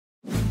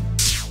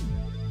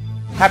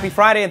Happy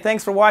Friday and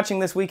thanks for watching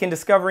This Week in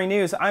Discovery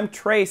News. I'm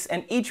Trace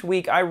and each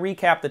week I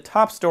recap the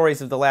top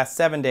stories of the last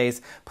 7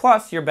 days,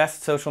 plus your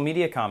best social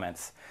media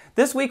comments.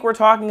 This week we're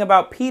talking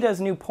about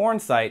PETA's new porn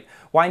site,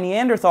 why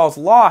Neanderthals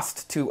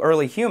lost to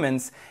early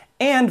humans,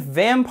 and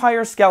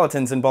vampire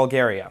skeletons in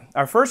Bulgaria.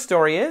 Our first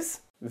story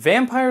is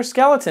vampire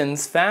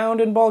skeletons found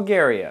in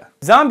Bulgaria.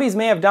 Zombies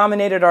may have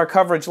dominated our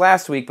coverage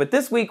last week, but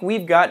this week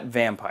we've got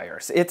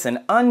vampires. It's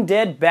an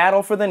undead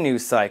battle for the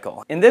news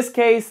cycle. In this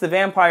case, the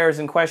vampires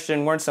in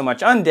question weren't so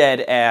much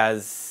undead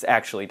as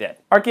actually dead.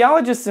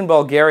 Archaeologists in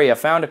Bulgaria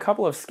found a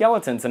couple of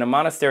skeletons in a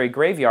monastery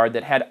graveyard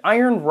that had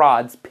iron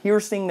rods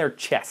piercing their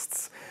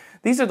chests.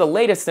 These are the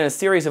latest in a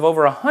series of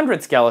over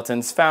 100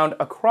 skeletons found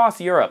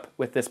across Europe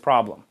with this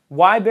problem.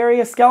 Why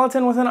bury a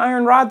skeleton with an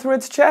iron rod through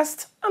its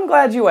chest? I'm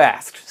glad you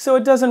asked. So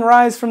it doesn't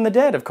rise from the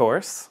dead, of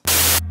course.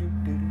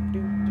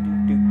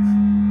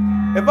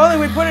 If only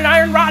we put an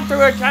iron rod through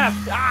her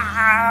chest!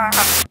 Ah!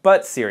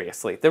 But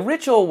seriously, the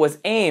ritual was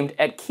aimed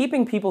at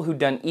keeping people who'd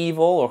done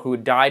evil or who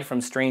had died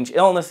from strange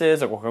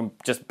illnesses or were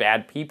just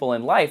bad people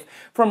in life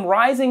from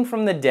rising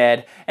from the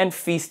dead and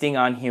feasting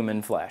on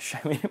human flesh.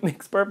 I mean, it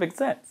makes perfect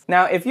sense.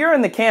 Now, if you're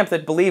in the camp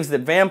that believes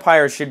that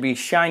vampires should be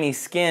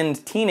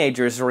shiny-skinned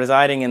teenagers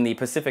residing in the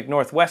Pacific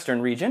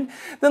Northwestern region,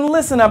 then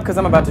listen up because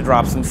I'm about to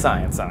drop some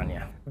science on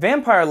you.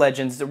 Vampire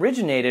legends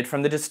originated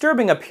from the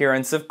disturbing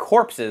appearance of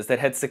corpses that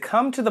had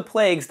succumbed to the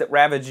plagues that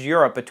ravaged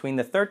Europe between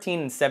the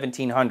 1300s and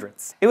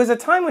 1700s. It was a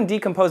time when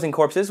decomposing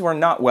corpses were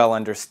not well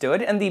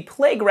understood, and the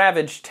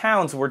plague-ravaged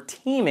towns were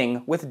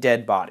teeming with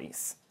dead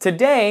bodies.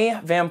 Today,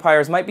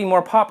 vampires might be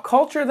more pop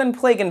culture than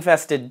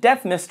plague-infested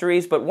death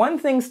mysteries, but one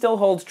thing still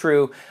holds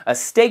true: a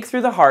stake through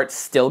the heart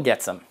still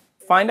gets them.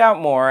 Find out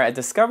more at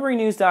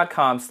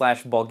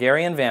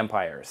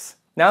discoverynews.com/BulgarianVampires.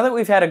 Now that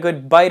we've had a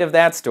good bite of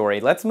that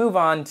story, let's move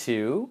on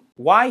to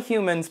why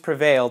humans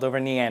prevailed over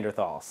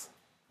Neanderthals.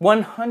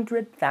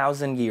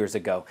 100,000 years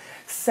ago,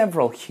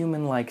 several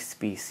human-like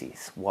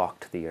species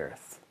walked the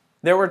earth.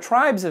 There were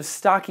tribes of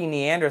stocky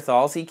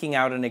Neanderthals eking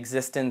out an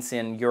existence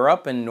in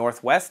Europe and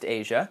Northwest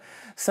Asia,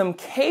 some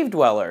cave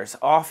dwellers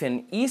off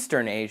in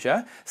Eastern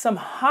Asia, some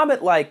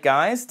hobbit-like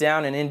guys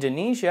down in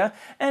Indonesia,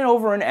 and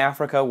over in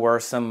Africa were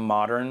some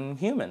modern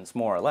humans,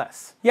 more or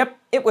less. Yep,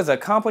 it was a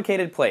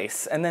complicated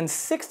place, and then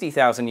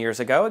 60,000 years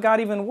ago it got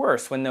even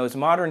worse when those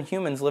modern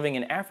humans living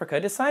in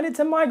Africa decided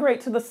to migrate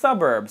to the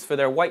suburbs for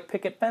their white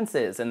picket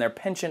fences and their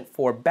penchant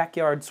for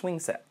backyard swing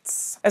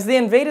sets. As they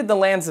invaded the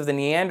lands of the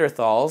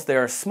Neanderthals,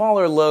 their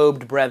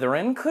smaller-lobed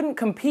brethren couldn't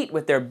compete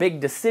with their big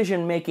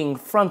decision-making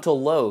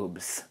frontal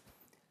lobes.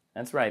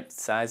 That's right,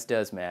 size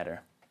does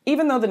matter.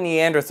 Even though the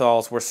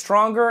Neanderthals were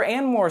stronger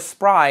and more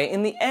spry,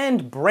 in the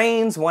end,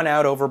 brains won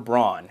out over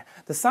brawn.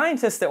 The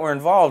scientists that were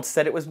involved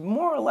said it was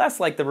more or less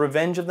like the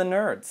revenge of the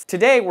nerds.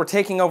 Today, we're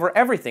taking over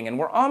everything, and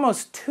we're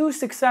almost too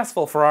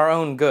successful for our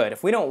own good.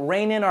 If we don't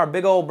rein in our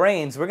big old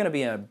brains, we're gonna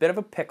be in a bit of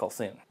a pickle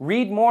soon.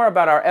 Read more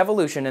about our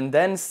evolution and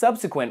then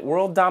subsequent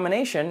world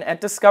domination at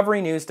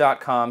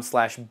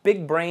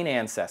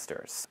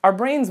discoverynews.com/bigbrainancestors. Our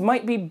brains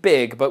might be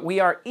big, but we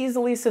are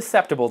easily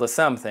susceptible to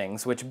some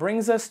things, which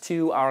brings us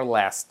to our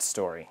last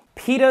story.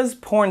 PETA's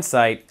porn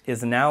site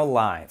is now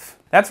live.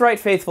 That's right,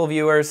 faithful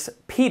viewers.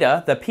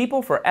 PETA, the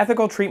People for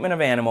Ethical Treatment of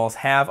Animals,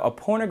 have a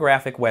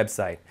pornographic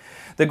website.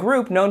 The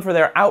group, known for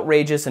their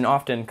outrageous and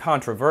often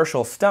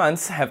controversial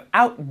stunts, have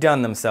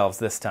outdone themselves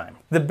this time.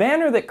 The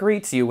banner that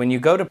greets you when you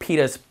go to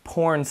PETA's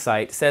porn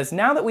site says,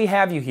 "Now that we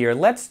have you here,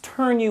 let's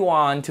turn you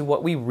on to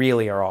what we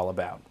really are all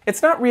about."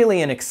 It's not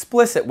really an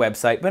explicit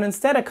website, but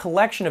instead a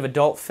collection of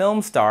adult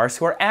film stars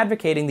who are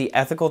advocating the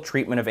ethical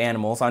treatment of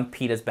animals on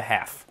PETA's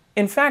behalf.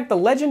 In fact, the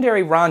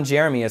legendary Ron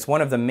Jeremy is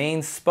one of the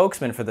main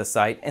spokesmen for the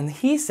site, and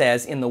he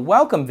says in the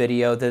welcome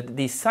video that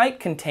the site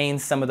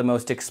contains some of the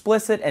most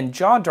explicit and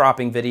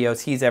jaw-dropping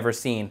videos he's ever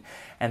seen,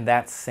 and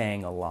that's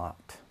saying a lot.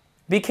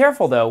 Be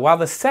careful though, while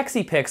the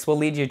sexy pics will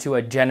lead you to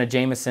a Jenna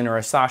Jameson or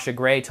a Sasha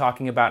Grey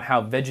talking about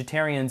how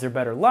vegetarians are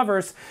better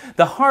lovers,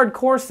 the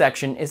hardcore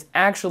section is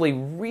actually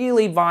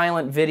really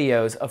violent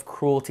videos of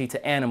cruelty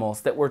to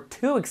animals that were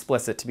too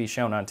explicit to be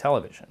shown on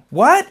television.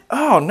 What?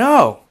 Oh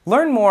no!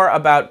 Learn more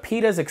about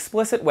PETA's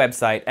explicit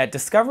website at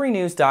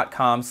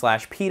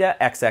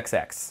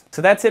discoverynews.com/PETAXXX.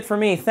 So that's it for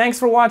me. Thanks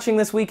for watching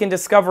This Week in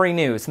Discovery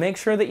News. Make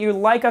sure that you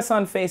like us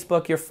on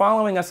Facebook, you're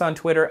following us on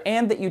Twitter,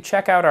 and that you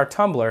check out our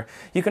Tumblr.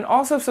 You can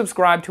also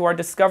subscribe to our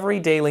Discovery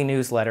Daily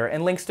newsletter,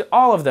 and links to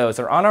all of those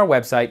are on our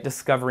website,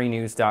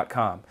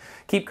 discoverynews.com.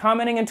 Keep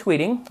commenting and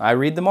tweeting, I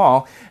read them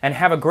all, and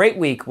have a great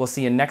week. We'll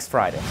see you next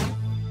Friday.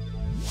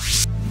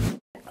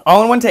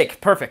 All in one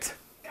take, perfect.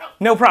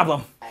 No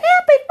problem.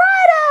 Happy Friday!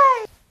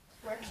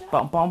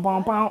 Bum, bum,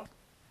 bum, bum.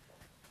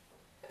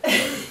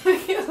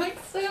 You look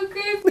so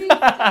creepy.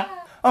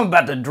 I'm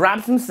about to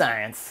drop some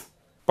science.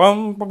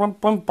 Bum, bum,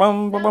 bum,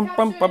 bum, bum, bum, bum,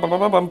 bum, bum,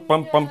 bum,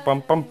 bum, bum,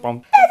 bum, bum, bum.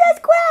 This is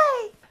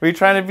great! Were you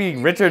trying to be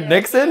Richard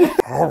Nixon?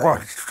 All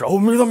right, show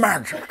me the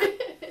magic.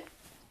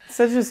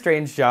 Such a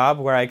strange job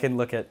where I can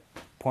look at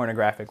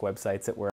pornographic websites at work.